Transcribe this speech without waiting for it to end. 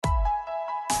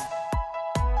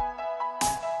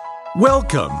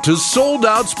Welcome to Sold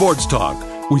Out Sports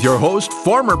Talk with your host,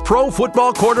 former pro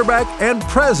football quarterback and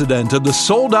president of the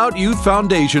Sold Out Youth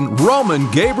Foundation,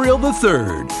 Roman Gabriel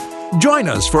III. Join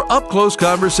us for up-close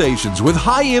conversations with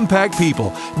high-impact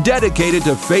people dedicated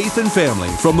to faith and family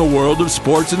from the world of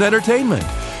sports and entertainment.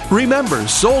 Remember,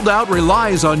 Sold Out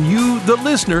relies on you, the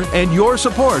listener, and your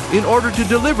support in order to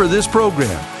deliver this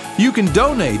program. You can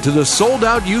donate to the Sold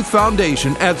Out Youth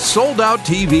Foundation at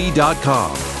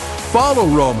soldouttv.com. Follow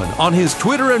Roman on his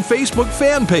Twitter and Facebook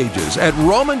fan pages at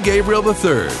Roman Gabriel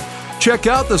III. Check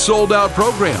out the Sold Out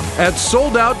program at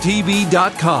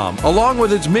soldouttv.com, along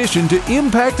with its mission to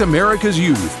impact America's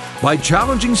youth by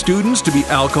challenging students to be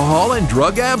alcohol and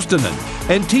drug abstinent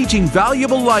and teaching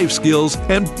valuable life skills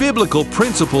and biblical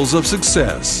principles of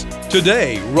success.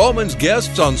 Today, Roman's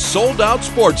guests on Sold Out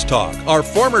Sports Talk are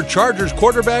former Chargers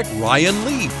quarterback Ryan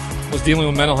Leaf. I was dealing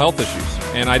with mental health issues,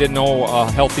 and I didn't know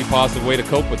a healthy, positive way to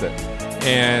cope with it.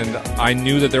 And I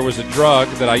knew that there was a drug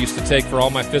that I used to take for all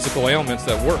my physical ailments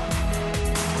that worked.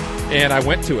 And I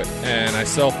went to it, and I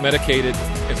self-medicated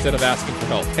instead of asking for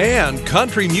help. And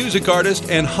country music artist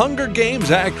and Hunger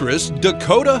Games actress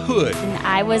Dakota Hood. And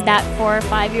I was that 4 or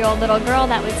 5-year-old little girl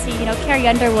that would see, Carrie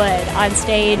Underwood on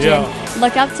stage and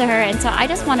look up to her. And so I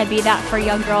just want to be that for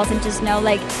young girls and just know,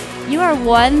 you are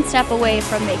one step away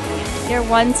from making it. You're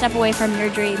one step away from your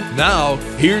dream. Now,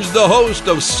 here's the host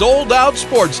of Sold Out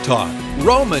Sports Talk,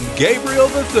 Roman Gabriel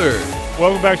III.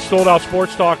 Welcome back to Sold Out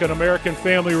Sports Talk on American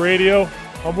Family Radio.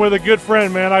 I'm with a good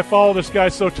friend, man. I follow this guy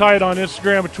so tight on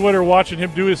Instagram and Twitter, watching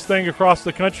him do his thing across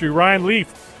the country. Ryan Leaf,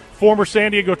 former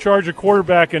San Diego Charger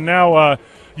quarterback, and now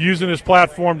using his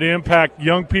platform to impact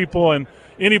young people and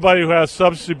anybody who has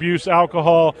substance abuse,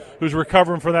 alcohol, who's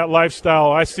recovering from that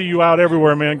lifestyle. I see you out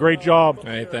everywhere, man. Great job.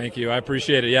 Hey, thank you. I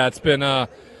appreciate it. Yeah, it's been an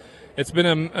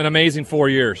amazing 4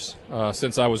 years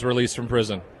since I was released from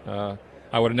prison. I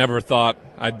would have never thought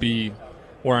I'd be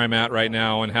where I'm at right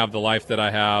now and have the life that I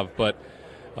have, but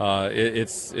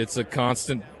it's a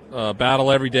constant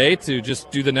battle every day to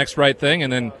just do the next right thing,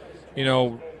 and then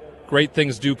great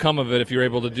things do come of it if you're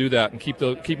able to do that and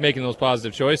keep making those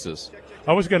positive choices.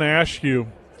 I was going to ask you,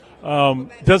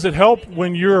 does it help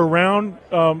when you're around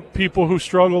people who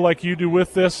struggle like you do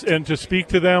with this, and to speak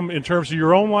to them in terms of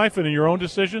your own life and in your own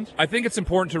decisions? I think it's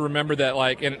important to remember that,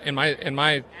 and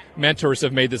my mentors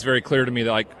have made this very clear to me,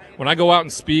 that when I go out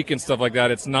and speak and stuff like that,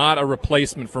 it's not a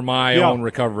replacement for my own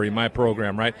recovery, my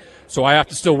program, right? So I have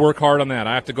to still work hard on that.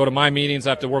 I have to go to my meetings. I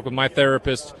have to work with my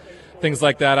therapist, things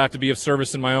like that. I have to be of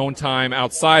service in my own time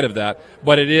outside of that.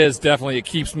 But it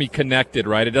keeps me connected,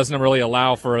 right? It doesn't really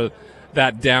allow for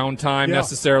that downtime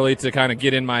necessarily to kind of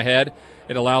get in my head.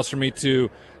 It allows for me to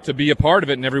be a part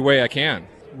of it in every way I can.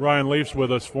 Ryan Leaf's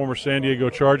with us, former San Diego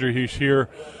Charger. He's here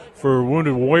for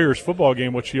Wounded Warriors football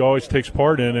game, which he always takes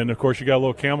part in. And, of course, you got a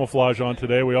little camouflage on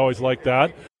today. We always like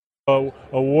that. A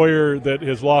warrior that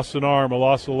has lost an arm, or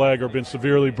lost a leg, or been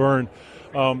severely burned.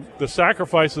 The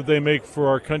sacrifice that they make for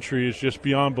our country is just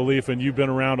beyond belief, and you've been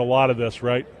around a lot of this,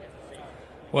 right?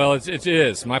 Well, it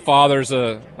is. My father's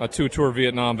a two-tour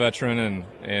Vietnam veteran,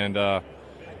 and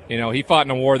he fought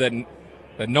in a war that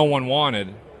no one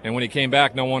wanted, and when he came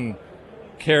back, no one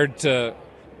cared to.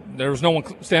 There was no one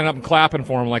standing up and clapping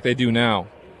for him like they do now.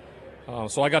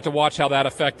 So I got to watch how that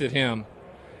affected him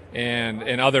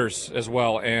and others as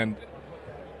well, and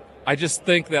I just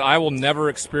think that I will never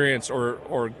experience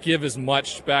or give as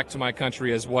much back to my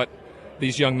country as what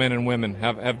these young men and women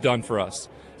have done for us.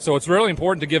 So it's really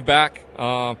important to give back,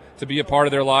 to be a part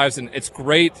of their lives, and it's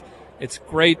great. It's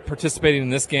great participating in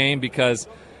this game because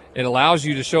it allows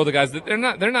you to show the guys that they're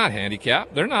not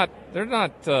handicapped. They're not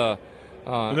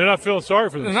and they're not feeling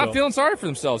sorry for themselves. They're not feeling sorry for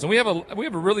themselves, and we have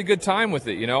a really good time with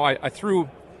it. I threw.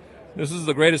 This is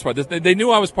the greatest part. They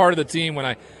knew I was part of the team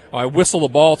when I whistled the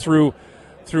ball through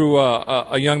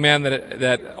a young man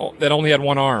that only had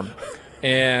one arm,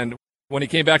 and when he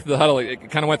came back to the huddle,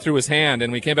 it kind of went through his hand,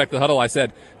 and when he came back to the huddle, I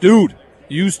said, "Dude,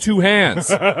 use two hands."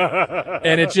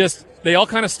 And they all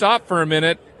kind of stopped for a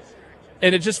minute,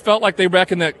 and it just felt like they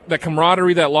reckoned that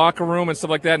camaraderie, that locker room and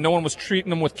stuff like that. No one was treating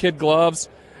them with kid gloves.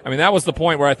 I mean, that was the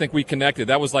point where I think we connected.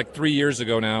 That was like 3 years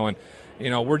ago now, and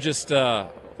we're just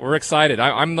we're excited.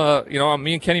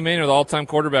 Me and Kenny Mayne are the all-time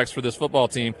quarterbacks for this football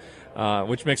team,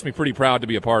 which makes me pretty proud to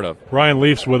be a part of. Ryan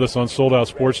Leaf's with us on Sold Out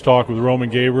Sports Talk with Roman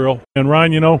Gabriel. And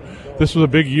Ryan, this was a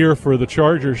big year for the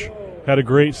Chargers. Had a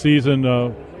great season.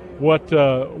 What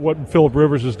Phillip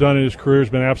Rivers has done in his career has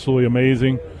been absolutely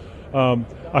amazing.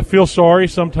 I feel sorry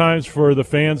sometimes for the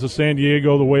fans of San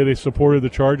Diego, the way they supported the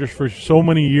Chargers for so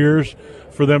many years,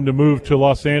 for them to move to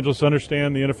Los Angeles.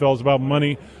 Understand the NFL is about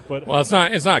money, but well, it's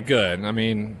not good. I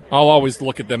mean, I'll always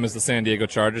look at them as the San Diego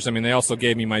Chargers. I mean, they also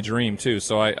gave me my dream too,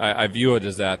 so I view it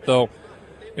as that. Though,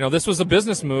 this was a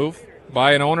business move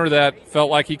by an owner that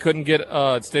felt like he couldn't get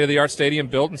a state-of-the-art stadium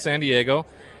built in San Diego,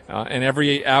 and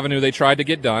every avenue they tried to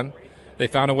get done. They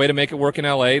found a way to make it work in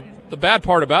L.A. The bad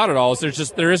part about it all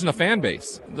is there isn't a fan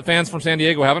base. The fans from San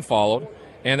Diego haven't followed,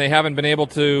 and they haven't been able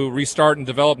to restart and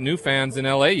develop new fans in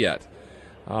L.A. yet.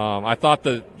 I thought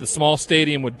the small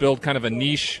stadium would build kind of a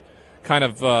niche kind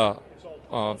of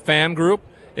fan group.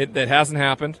 That hasn't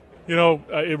happened.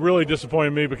 It really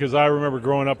disappointed me because I remember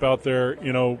growing up out there,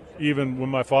 even when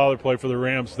my father played for the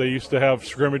Rams, they used to have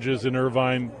scrimmages in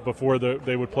Irvine before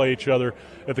they would play each other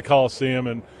at the Coliseum,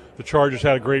 and the Chargers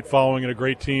had a great following and a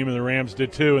great team, and the Rams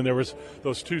did too, and there was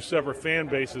those two separate fan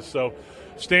bases. So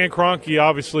Stan Kroenke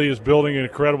obviously is building an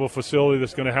incredible facility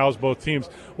that's going to house both teams.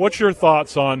 What's your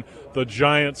thoughts on the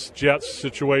Giants-Jets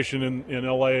situation in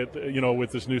L.A.,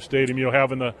 with this new stadium,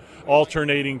 having the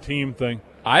alternating team thing?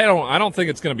 I don't think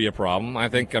it's going to be a problem. I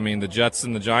think, the Jets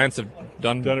and the Giants have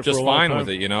done just fine with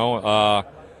it,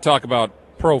 Talk about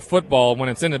pro football, when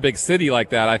it's in a big city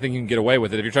like that, I think you can get away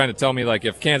with it. If you're trying to tell me, like,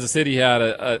 if Kansas City had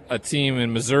a team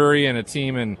in Missouri and a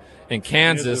team in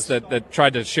Kansas that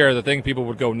tried to share the thing, people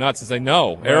would go nuts and say,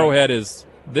 no, Arrowhead is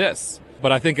this.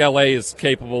 But I think L.A. is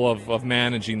capable of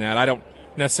managing that. I don't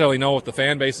necessarily know if the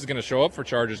fan base is going to show up for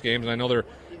Chargers games, and I know they're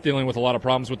dealing with a lot of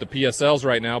problems with the PSLs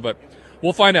right now, but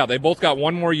we'll find out. They both got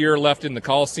one more year left in the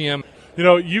Coliseum.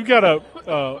 You've got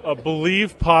a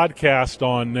Believe podcast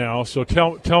on now, so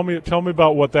tell me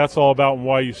about what that's all about and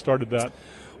why you started that.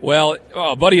 Well,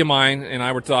 a buddy of mine and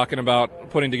I were talking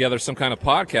about putting together some kind of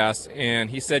podcast, and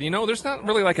he said, there's not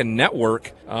really like a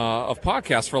network of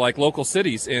podcasts for like local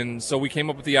cities, and so we came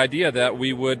up with the idea that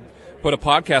we would put a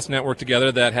podcast network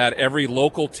together that had every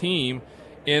local team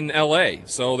in L.A.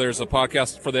 So there's a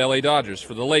podcast for the L.A. Dodgers,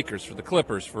 for the Lakers, for the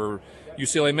Clippers, for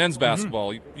UCLA men's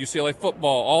basketball, UCLA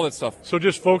football, all that stuff. So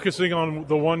just focusing on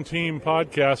the one team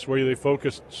podcast where they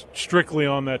focus strictly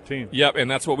on that team. Yep, and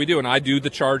that's what we do. And I do the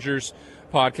Chargers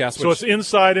podcast. So it's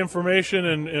inside information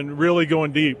and really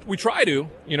going deep. We try to,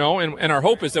 and our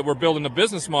hope is that we're building a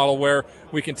business model where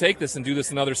we can take this and do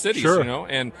this in other cities, sure.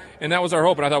 And that was our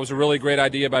hope. And I thought it was a really great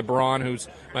idea by Braun, who's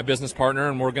my business partner,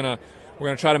 and we're going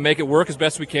to try to make it work as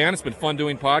best we can. It's been fun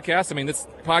doing podcasts. this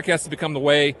podcast has become the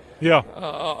way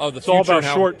of the it's future. It's all about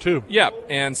short, too. Yeah,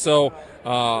 and so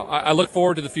I look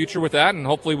forward to the future with that, and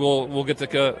hopefully we'll get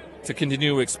to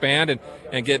continue to expand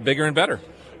and get bigger and better.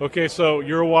 Okay, so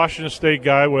you're a Washington State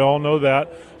guy. We all know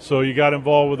that. So you got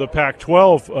involved with the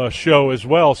Pac-12 show as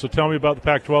well. So tell me about the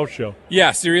Pac-12 show. Yeah,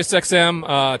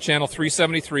 SiriusXM, channel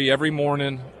 373 every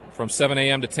morning, from 7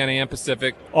 a.m. to 10 a.m.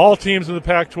 Pacific. All teams in the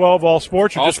Pac-12, all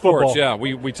sports, or all just sports, football?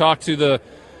 Yeah. We talked to the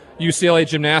UCLA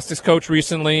gymnastics coach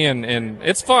recently, and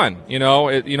it's fun.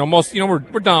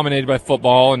 We're dominated by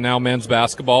football and now men's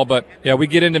basketball, but yeah, we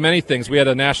get into many things. We had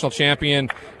a national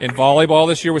champion in volleyball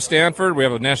this year with Stanford. We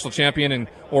have a national champion in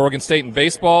Oregon State in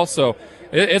baseball, so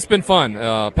it's been fun.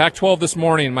 Pac-12 this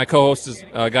morning. My co-host is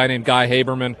a guy named Guy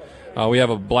Haberman. We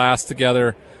have a blast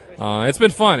together. It's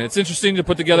been fun. It's interesting to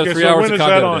put together 3 hours of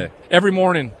content a day. Every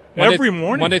morning.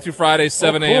 Monday through Friday,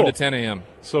 7 a.m. to 10 a.m.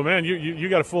 So, man, you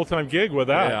got a full-time gig with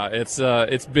that. Yeah,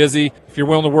 it's busy. If you're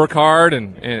willing to work hard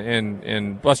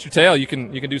and bust your tail, you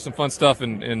can do some fun stuff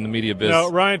in the media business. Now,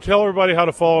 Ryan, tell everybody how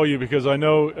to follow you, because I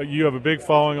know you have a big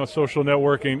following on social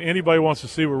networking. Anybody wants to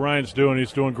see what Ryan's doing,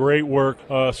 he's doing great work,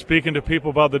 speaking to people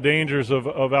about the dangers of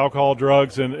alcohol,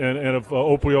 drugs, and of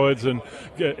opioids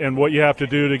and what you have to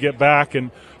do to get back. And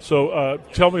so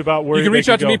tell me about where you can reach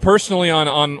out to me personally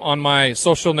on my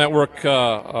social network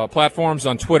platforms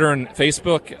on Twitter and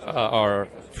Facebook. Or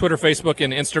Twitter, Facebook,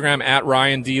 and Instagram at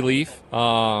Ryan D. Leaf.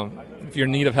 If you're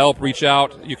in need of help, reach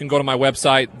out. You can go to my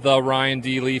website,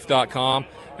 theryandleaf.com.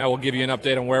 That will give you an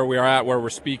update on where we are at, where we're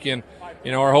speaking.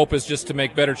 Our hope is just to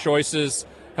make better choices,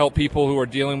 help people who are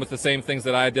dealing with the same things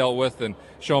that I dealt with, and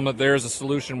show them that there's a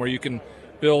solution where you can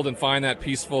build and find that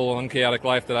peaceful, unchaotic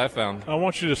life that I found. I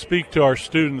want you to speak to our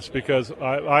students, because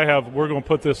we're going to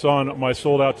put this on my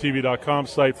soldouttv.com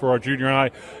site for our junior high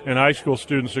and high school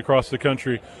students across the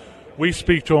country. We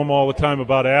speak to them all the time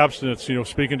about abstinence,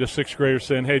 speaking to sixth graders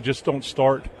saying, hey, just don't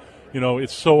start.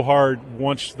 It's so hard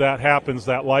once that happens,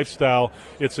 that lifestyle,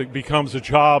 it becomes a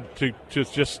job to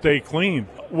just stay clean.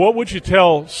 What would you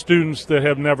tell students that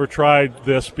have never tried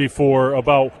this before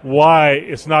about why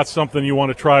it's not something you want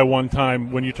to try one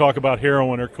time when you talk about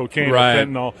heroin or cocaine or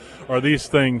fentanyl or these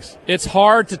things? It's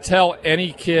hard to tell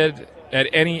any kid at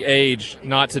any age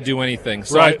not to do anything.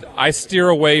 So Right. I steer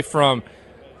away from,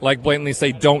 like, blatantly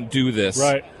say, don't do this.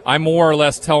 Right. I more or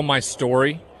less tell my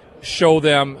story, show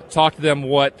them, talk to them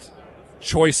what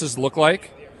choices look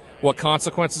like, what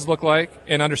consequences look like,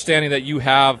 and understanding that you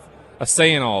have a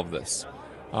say in all of this.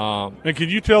 And can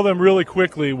you tell them really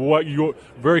quickly what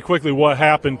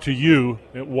happened to you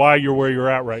and why you're where you're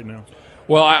at right now?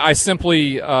 Well, I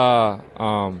simply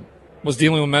was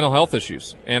dealing with mental health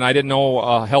issues, and I didn't know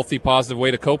a healthy, positive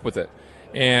way to cope with it.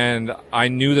 And I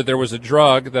knew that there was a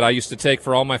drug that I used to take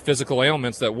for all my physical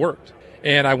ailments that worked.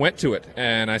 And I went to it,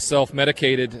 and I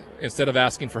self-medicated instead of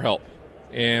asking for help.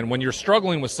 And when you're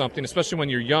struggling with something, especially when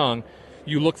you're young,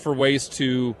 you look for ways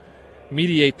to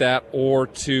mediate that or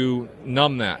to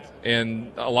numb that.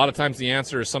 And a lot of times the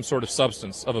answer is some sort of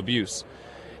substance of abuse.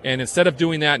 And instead of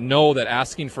doing that, know that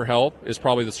asking for help is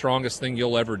probably the strongest thing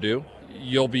you'll ever do.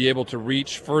 You'll be able to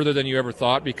reach further than you ever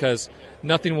thought, because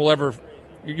nothing will ever,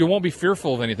 you won't be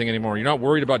fearful of anything anymore. You're not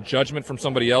worried about judgment from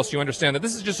somebody else. You understand that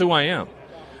this is just who I am.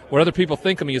 What other people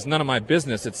think of me is none of my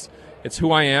business. It's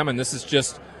who I am, and this is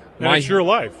just It's your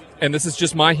life. And this is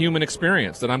just my human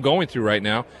experience that I'm going through right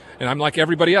now. And I'm like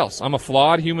everybody else. I'm a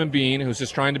flawed human being who's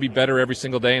just trying to be better every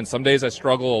single day. And some days I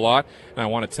struggle a lot, and I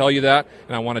want to tell you that,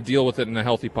 and I want to deal with it in a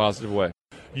healthy, positive way.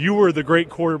 You were the great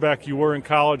quarterback you were in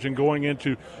college and going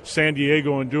into San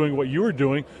Diego and doing what you were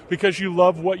doing because you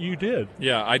loved what you did.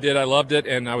 Yeah, I did. I loved it,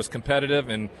 and I was competitive,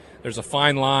 and there's a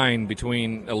fine line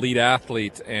between elite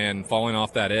athlete and falling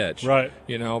off that edge. Right.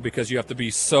 You know, because you have to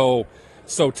be so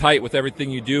tight with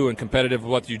everything you do and competitive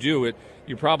with what you do.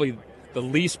 You're probably the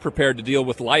least prepared to deal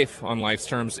with life on life's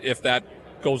terms if that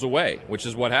goes away, which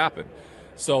is what happened.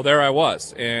 So there I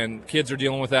was, and kids are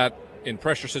dealing with that in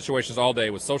pressure situations all day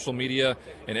with social media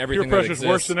and everything Peer that pressure's exists.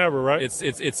 worse than ever, right?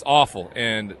 It's awful,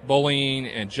 and bullying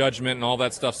and judgment and all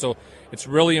that stuff. So it's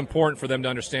really important for them to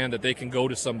understand that they can go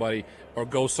to somebody or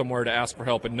go somewhere to ask for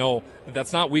help and know that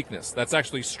that's not weakness. That's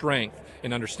actually strength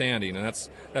and understanding, and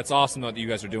that's awesome that you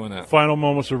guys are doing that. Final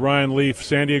moments of Ryan Leaf,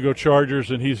 San Diego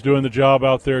Chargers, and he's doing the job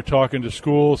out there talking to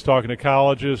schools, talking to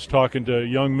colleges, talking to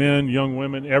young men, young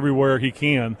women, everywhere he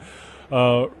can.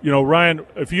 Ryan,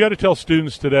 if you had to tell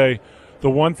students today the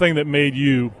one thing that made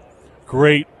you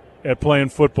great at playing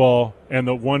football and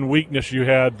the one weakness you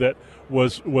had that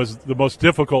was the most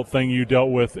difficult thing you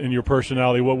dealt with in your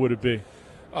personality, what would it be?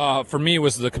 For me, it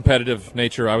was the competitive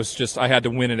nature. I had to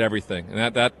win at everything,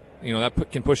 and that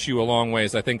can push you a long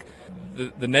ways. I think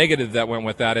the negative that went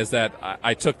with that is that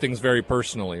I took things very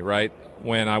personally, right,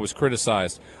 when I was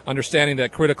criticized. Understanding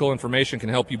that critical information can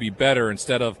help you be better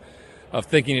instead of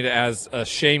thinking it as a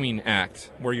shaming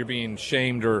act where you're being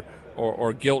shamed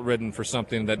or guilt-ridden for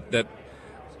something that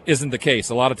isn't the case.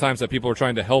 A lot of times that people are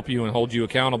trying to help you and hold you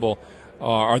accountable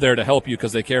are there to help you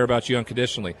because they care about you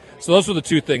unconditionally. So those were the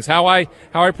two things: how I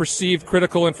perceived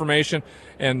critical information,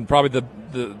 and probably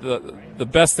the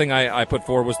best thing I put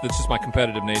forward was just my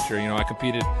competitive nature. I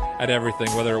competed at everything,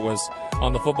 whether it was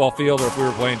on the football field or if we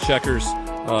were playing checkers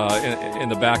in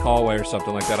the back hallway or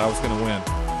something like that. I was going to win.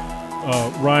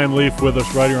 Ryan Leaf with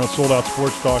us right here on Sold Out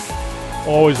Sports Talk.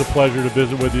 Always a pleasure to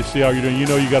visit with you, see how you're doing. You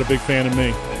got a big fan of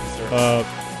me. Thank you, sir.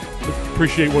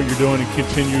 Appreciate what you're doing and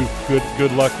continue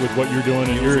good luck with what you're doing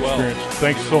and your experience.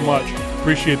 Thanks so much.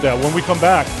 Appreciate that. When we come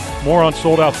back, more on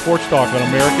Sold Out Sports Talk on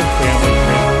American Family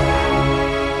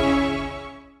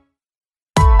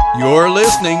Radio. You're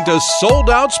listening to Sold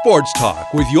Out Sports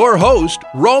Talk with your host,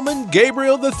 Roman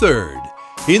Gabriel III.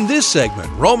 In this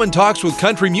segment, Roman talks with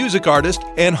country music artist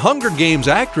and Hunger Games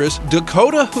actress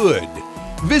Dakota Hood.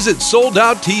 Visit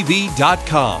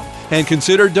SoldOutTV.com and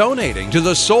consider donating to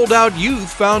the Sold Out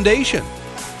Youth Foundation.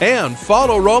 And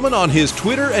follow Roman on his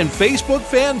Twitter and Facebook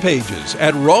fan pages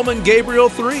at Roman Gabriel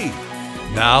 3.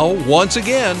 Now, once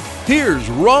again, here's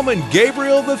Roman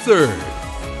Gabriel III.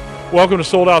 Welcome to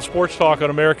Sold Out Sports Talk on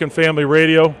American Family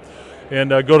Radio.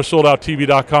 And go to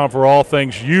SoldOutTV.com for all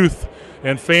things youth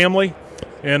and family.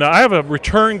 And I have a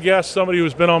return guest, somebody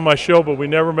who's been on my show, but we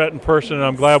never met in person, and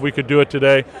I'm glad we could do it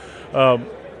today.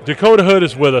 Dakota Hood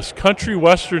is with us, country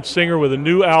western singer with a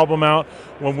new album out.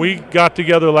 When we got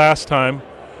together last time,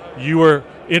 you were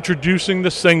introducing the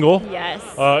single. Yes.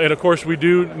 And, of course, we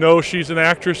do know she's an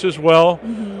actress as well.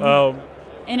 Mm-hmm.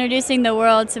 Introducing the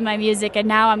world to my music, and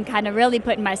now I'm kind of really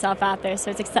putting myself out there, so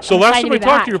it's exciting. So last time we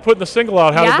talked, you were putting the single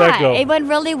out. How did that go? It went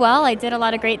really well. I did a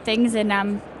lot of great things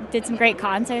and did some great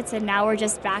concerts, and now we're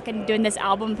just back and doing this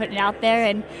album, putting it out there,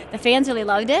 and the fans really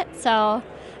loved it. So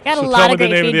got a lot of great feedback. Tell me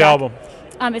the name of the album.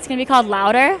 It's going to be called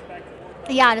Louder.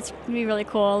 Yeah, it's going to be really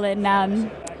cool. And,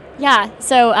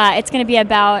 so it's going to be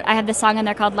about, I have this song in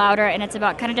there called Louder, and it's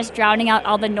about kind of just drowning out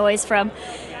all the noise from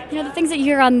the things that you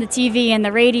hear on the TV and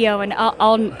the radio and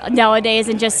all nowadays,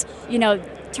 and just,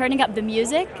 turning up the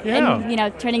music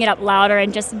and, turning it up louder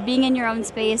and just being in your own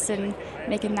space and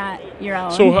making that your own.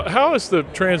 So how has the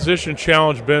transition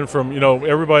challenge been from,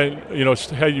 everybody,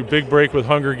 had your big break with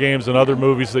Hunger Games and other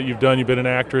movies that you've done, you've been an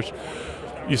actress.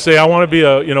 You say, I want to be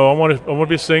I want to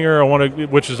be a singer.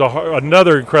 Which is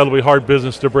another incredibly hard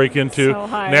business to break into. So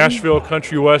hard. Nashville,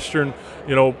 country western,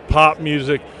 pop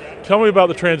music. Tell me about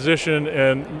the transition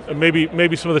and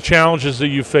maybe some of the challenges that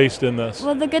you faced in this.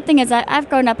 Well, the good thing is I've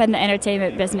grown up in the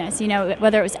entertainment business,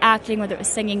 whether it was acting, whether it was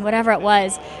singing, whatever it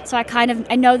was. So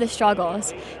I know the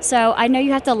struggles. So I know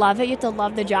you have to love it. You have to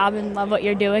love the job and love what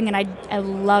you're doing. And I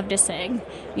love to sing,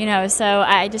 so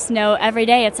I just know every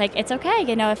day it's like, it's okay,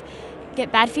 if you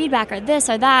get bad feedback or this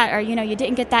or that, or, you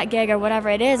didn't get that gig or whatever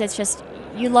it is. It's just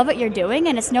you love what you're doing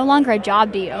and it's no longer a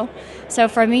job to you. So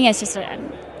for me, it's just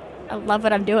I love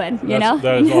what I'm doing,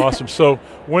 That is awesome. So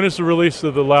when is the release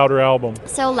of the Louder album?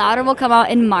 So Louder will come out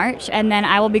in March, and then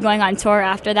I will be going on tour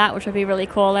after that, which will be really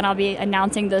cool, and I'll be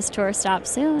announcing those tour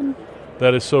stops soon.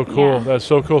 That is so cool. Yeah. That's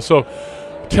so cool. So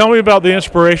tell me about the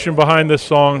inspiration behind this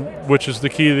song, which is the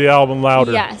key to the album,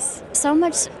 Louder. Yes. So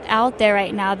much out there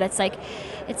right now that's like,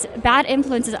 it's bad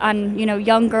influences on,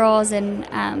 young girls,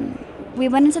 and we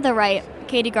went into the right.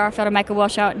 Katie Garfield and Michael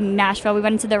Walsh out in Nashville, we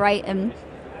went into the right, and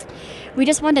we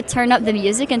just wanted to turn up the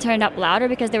music and turn it up louder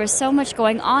because there was so much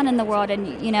going on in the world, and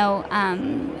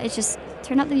it's just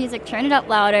turn up the music, turn it up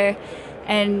louder,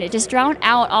 and just drown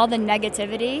out all the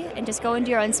negativity and just go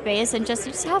into your own space and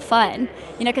just have fun,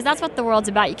 because that's what the world's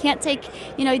about. You can't take,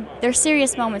 there's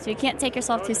serious moments, but you can't take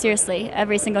yourself too seriously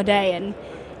every single day, and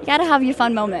you got to have your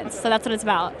fun moments. So that's what it's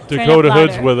about. Dakota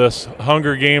Hood's with us.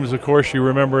 Hunger Games, of course, you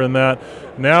remember in that.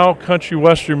 Now country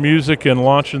western music and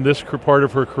launching this part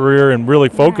of her career and really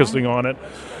focusing on it.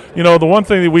 The one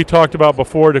thing that we talked about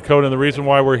before, Dakota, and the reason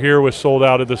why we're here with Sold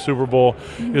Out at the Super Bowl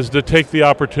is to take the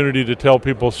opportunity to tell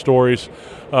people stories.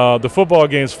 The football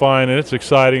game's fine, and it's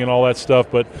exciting and all that stuff,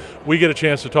 but we get a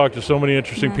chance to talk to so many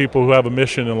interesting people who have a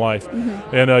mission in life.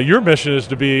 And your mission is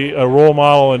to be a role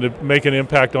model and to make an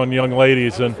impact on young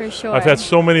ladies. And for sure. I've had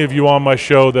so many of you on my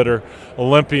show that are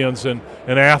Olympians and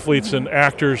athletes and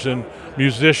actors and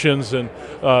musicians and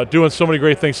doing so many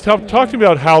great things. Talk to me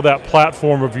about how that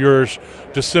platform of yours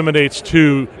disseminates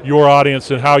to your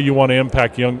audience and how you want to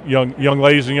impact young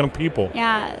ladies and young people.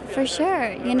 Yeah, for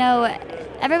sure.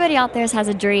 Everybody out there has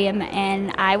a dream,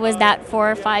 and I was that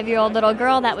 4 or 5-year-old little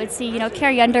girl that would see,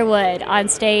 Carrie Underwood on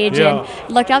stage and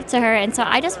look up to her. And so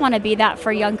I just want to be that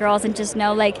for young girls and just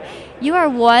know, you are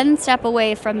one step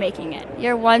away from making it.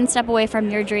 You're one step away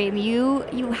from your dream.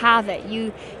 You have it.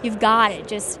 You've got it.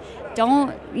 Just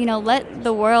don't, let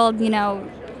the world,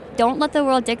 don't let the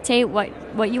world dictate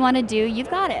what you want to do. You've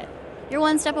got it. You're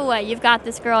one step away. You've got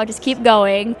this, girl. Just keep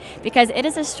going, because it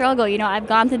is a struggle. I've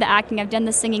gone through the acting. I've done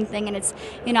the singing thing, and it's,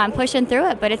 I'm pushing through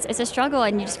it. But it's a struggle,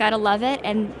 and you just got to love it.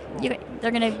 And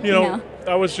they're going to,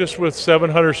 I was just with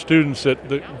 700 students at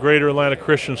the Greater Atlanta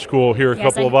Christian School here a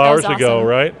couple of hours ago,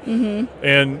 right? Mm-hmm.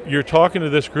 And you're talking to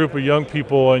this group of young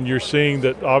people, and you're seeing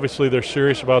that obviously they're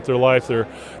serious about their life. They're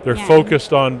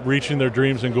focused on reaching their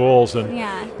dreams and goals.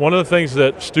 And one of the things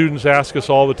that students ask us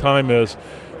all the time is,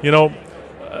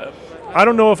 I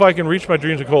don't know if I can reach my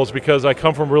dreams and goals because I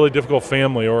come from a really difficult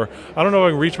family, or I don't know if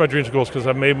I can reach my dreams and goals because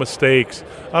I've made mistakes.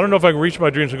 I don't know if I can reach my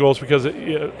dreams and goals because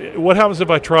what happens if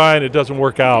I try and it doesn't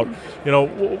work out?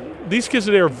 These kids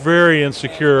today are very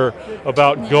insecure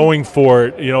about going for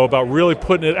it, about really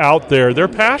putting it out there. They're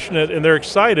passionate and they're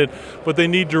excited, but they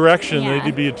need direction. They need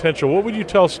to be intentional. What would you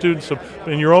tell students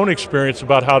in your own experience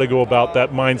about how to go about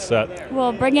that mindset?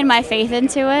 Well, bringing my faith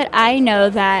into it, I know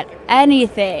that when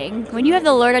you have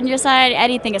the Lord on your side,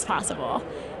 anything is possible.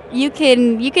 You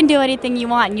can do anything you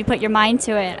want, and you put your mind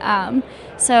to it.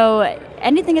 So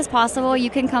anything is possible.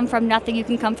 You can come from nothing. You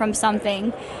can come from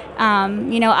something.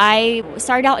 I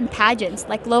started out in pageants,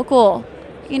 like local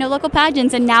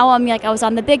pageants, and now I was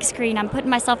on the big screen. I'm putting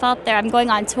myself out there. I'm going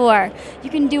on tour. You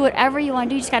can do whatever you want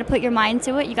to do. You just got to put your mind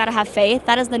to it. You got to have faith.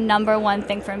 That is the number one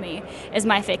thing for me, is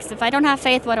my faith. If I don't have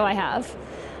faith, what do I have?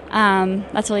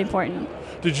 That's really important.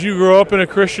 Did you grow up in a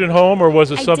Christian home, or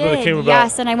was it something that came about?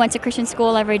 Yes, and I went to Christian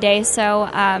school every day, so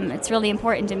it's really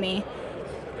important to me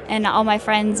and all my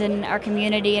friends in our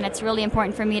community, and it's really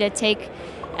important for me to take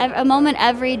a moment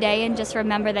every day and just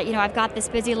remember that, I've got this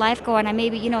busy life going. I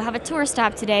maybe, have a tour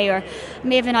stop today, or I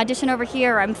may have an audition over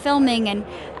here, or I'm filming, and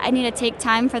I need to take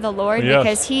time for the Lord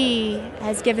because He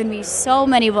has given me so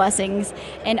many blessings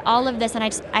in all of this, and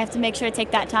I have to make sure to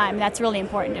take that time. That's really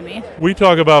important to me. We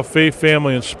talk about faith,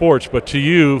 family, and sports, but to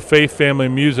you, faith, family,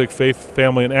 and music, faith,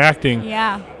 family, and acting.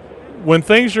 Yeah. when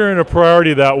things are in a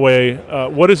priority that way,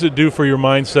 what does it do for your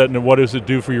mindset, and what does it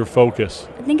do for your focus?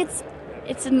 I think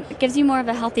it gives you more of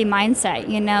a healthy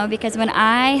mindset, because when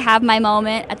I have my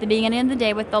moment at the beginning of the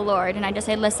day with the Lord and I just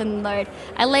say, listen, Lord,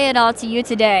 I lay it all to you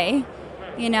today,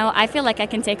 I feel like I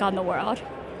can take on the world.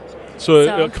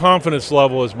 So confidence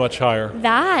level is much higher.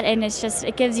 That, and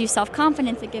it gives you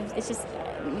self-confidence.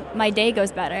 My day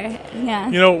goes better.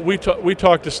 Yeah. We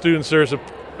talk to students. There's an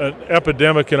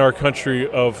epidemic in our country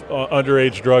of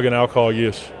underage drug and alcohol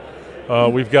use.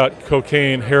 We've got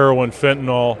cocaine, heroin,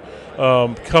 fentanyl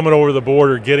coming over the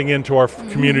border, getting into our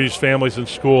communities, families, and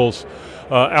schools.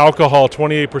 Alcohol,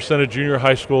 28% of junior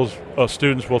high school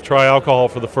students will try alcohol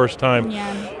for the first time.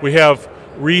 Yeah. We have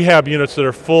rehab units that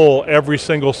are full every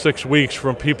single 6 weeks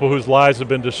from people whose lives have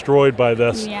been destroyed by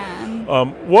this. Yeah.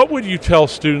 What would you tell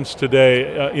students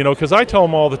today? Because I tell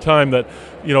them all the time that,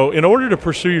 in order to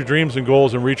pursue your dreams and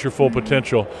goals and reach your full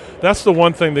potential, that's the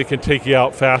one thing that can take you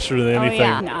out faster than anything.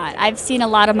 Oh, yeah. I've seen a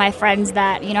lot of my friends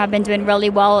that, have been doing really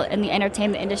well in the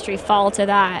entertainment industry fall to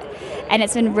that. And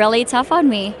it's been really tough on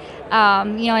me.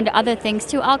 And other things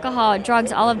too, alcohol,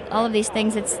 drugs, all of these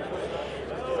things.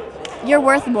 You're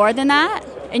worth more than that,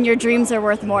 and your dreams are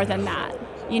worth more than that.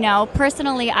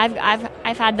 Personally,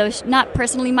 I've had those, not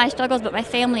personally my struggles, but my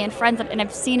family and friends, and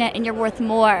I've seen it, and you're worth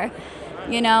more.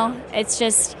 It's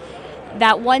just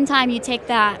that one time you take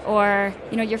that, or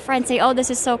your friends say, "Oh, this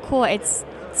is so cool." It's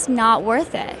not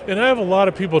worth it. And I have a lot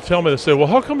of people tell me, they say, "Well,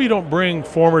 how come you don't bring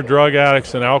former drug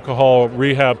addicts and alcohol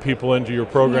rehab people into your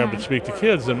program to speak to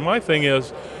kids?" And my thing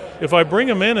is, if I bring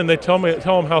them in and they tell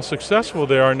them how successful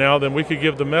they are now, then we could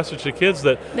give the message to kids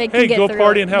that, hey, go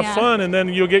party and have fun, and then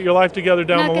you'll get your life together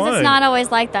down the line. No, because it's not always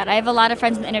like that. I have a lot of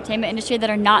friends in the entertainment industry that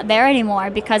are not there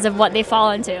anymore because of what they fall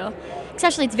into.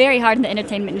 Especially, it's very hard in the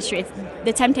entertainment industry.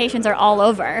 The temptations are all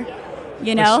over.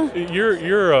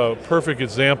 You're a perfect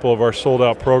example of our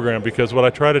sold-out program, because what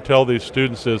I try to tell these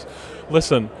students is,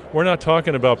 listen, we're not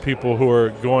talking about people who are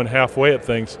going halfway at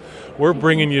things. We're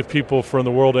bringing you people from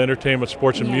the world of entertainment,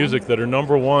 sports, and music that are,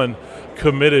 number one,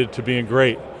 committed to being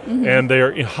great. And they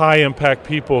are high-impact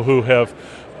people who have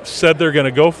said they're going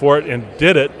to go for it and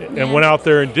did it and went out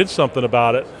there and did something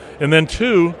about it. And then,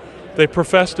 two, they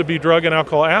profess to be drug and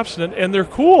alcohol abstinent, and they're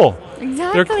cool.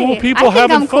 Exactly. They're cool people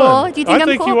having fun. Cool. Do you think I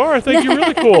think I'm cool? you are. I think you're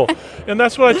really cool. And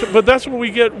that's what but that's what we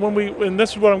get and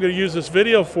this is what I'm going to use this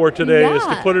video for today, is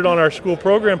to put it on our school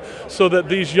program, so that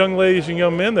these young ladies and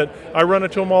young men that I run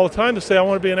into them all the time to say, I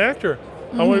want to be an actor.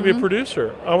 I want to be a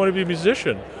producer. I want to be a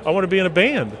musician. I want to be in a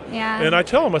band. Yeah. And I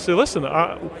tell them, I say, listen,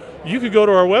 you could go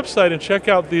to our website and check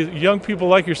out the young people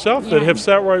like yourself that have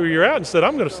sat right where you're at and said,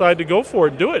 I'm going to decide to go for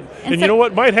it and do it. And you know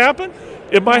what might happen?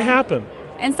 It might happen.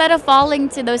 Instead of falling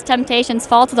to those temptations,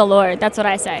 fall to the Lord. That's what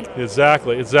I say.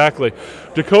 Exactly.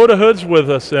 Dakota Hood's with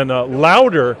us, and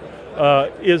Louder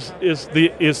is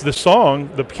the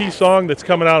song, the key song that's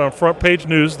coming out on Front Page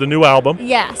News, the new album.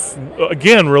 Yes.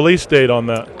 Again, release date on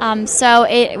that. So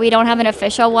we don't have an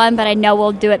official one, but I know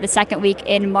we'll do it the second week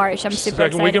in March. I'm super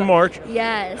excited. Second week in March.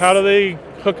 Yes. How do they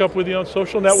hook up with you on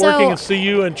social networking and see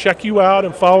you and check you out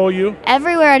and follow you?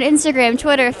 Everywhere on Instagram,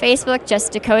 Twitter, Facebook,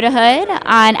 just Dakota Hood.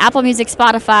 On Apple Music,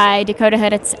 Spotify, Dakota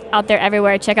Hood. It's out there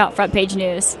everywhere. Check out Front Page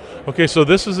News. Okay, so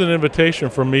this is an invitation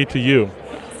from me to you.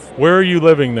 Where are you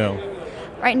living now?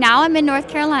 Right now I'm in North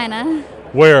Carolina.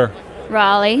 Where?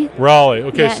 Raleigh.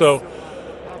 Okay, yes. So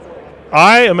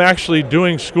I am actually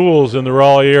doing schools in the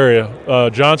Raleigh area.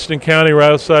 Johnston County,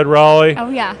 right outside Raleigh. Oh,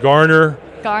 yeah. Garner.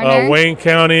 Wayne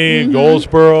County,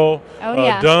 Goldsboro,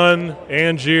 Dunn,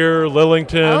 Angier,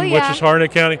 Lillington, which is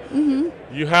Harnett County.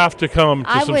 You have to come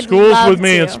to some schools with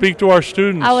me and speak to our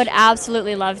students. I would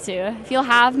absolutely love to. If you'll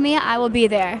have me, I will be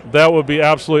there. That would be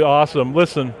absolutely awesome.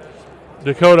 Listen,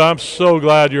 Dakota, I'm so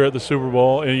glad you're at the Super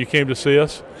Bowl and you came to see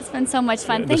us. It's been so much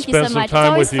fun. Thank you so much. It's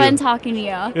always fun talking to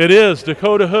you. It is.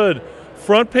 Dakota Hood,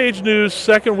 Front Page News,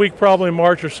 second week probably in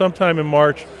March or sometime in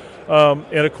March.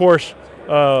 And, of course,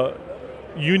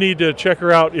 you need to check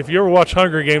her out. If you ever watch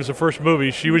Hunger Games, the first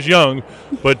movie, she was young,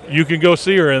 but you can go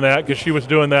see her in that because she was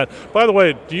doing that. By the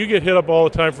way, do you get hit up all the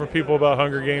time from people about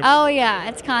Hunger Games? Oh, yeah,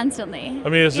 it's constantly. I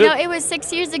mean, it was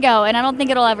 6 years ago, and I don't think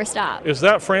it'll ever stop. Is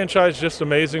that franchise just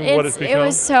amazing what it's become? It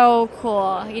was so cool.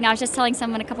 I was just telling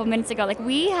someone a couple minutes ago,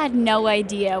 we had no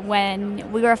idea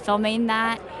when we were filming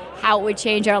that how it would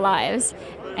change our lives.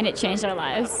 And it changed our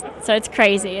lives. So it's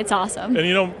crazy. It's awesome.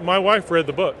 And, my wife read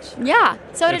the books. Yeah,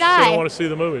 so did I. She didn't want to see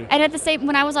the movie. And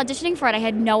when I was auditioning for it, I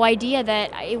had no idea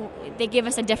that they gave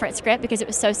us a different script because it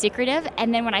was so secretive.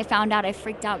 And then when I found out, I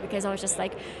freaked out because I was just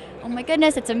like, oh, my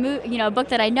goodness, it's a book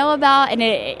that I know about. And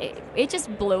it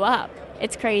just blew up.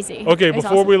 It's crazy. Okay, It was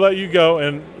before awesome. we let you go,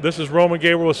 and this is Roman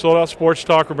Gabriel with Sold Out Sports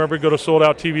Talk. Remember, go to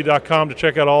soldouttv.com to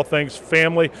check out all things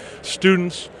family,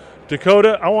 students.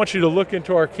 Dakota, I want you to look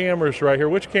into our cameras right here.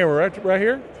 Which camera? Right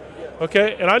here?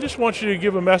 Okay, and I just want you to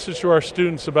give a message to our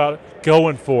students about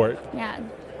going for it. Yeah.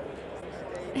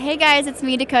 Hey guys, it's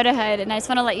me, Dakota Hood, and I just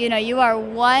want to let you know you are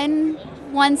one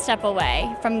step away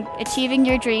from achieving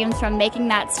your dreams, from making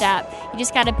that step. You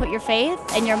just got to put your faith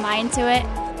and your mind to it,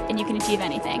 and you can achieve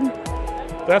anything.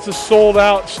 That's a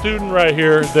sold-out student right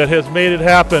here that has made it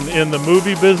happen in the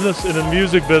movie business and in the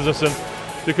music business. And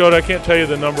Dakota, I can't tell you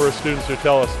the number of students who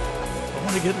tell us, I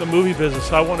want to get in the movie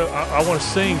business. I want to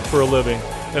sing for a living.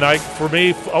 And I want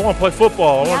to play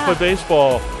football. I want to play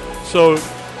baseball. So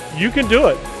you can do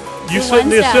it. You sit in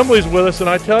the assemblies with us, and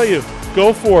I tell you,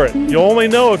 go for it. You'll only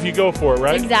know if you go for it,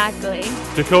 right? Exactly.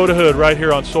 Dakota Hood right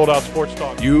here on Sold Out Sports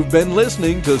Talk. You've been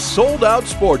listening to Sold Out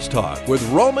Sports Talk with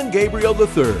Roman Gabriel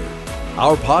III.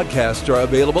 Our podcasts are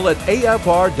available at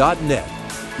afr.net.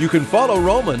 You can follow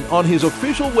Roman on his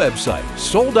official website,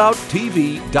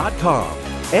 soldouttv.com,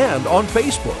 and on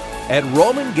Facebook at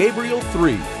Roman Gabriel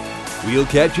 3. We'll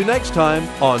catch you next time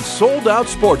on Sold Out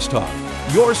Sports Talk,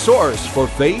 your source for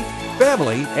faith,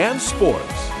 family, and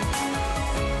sports.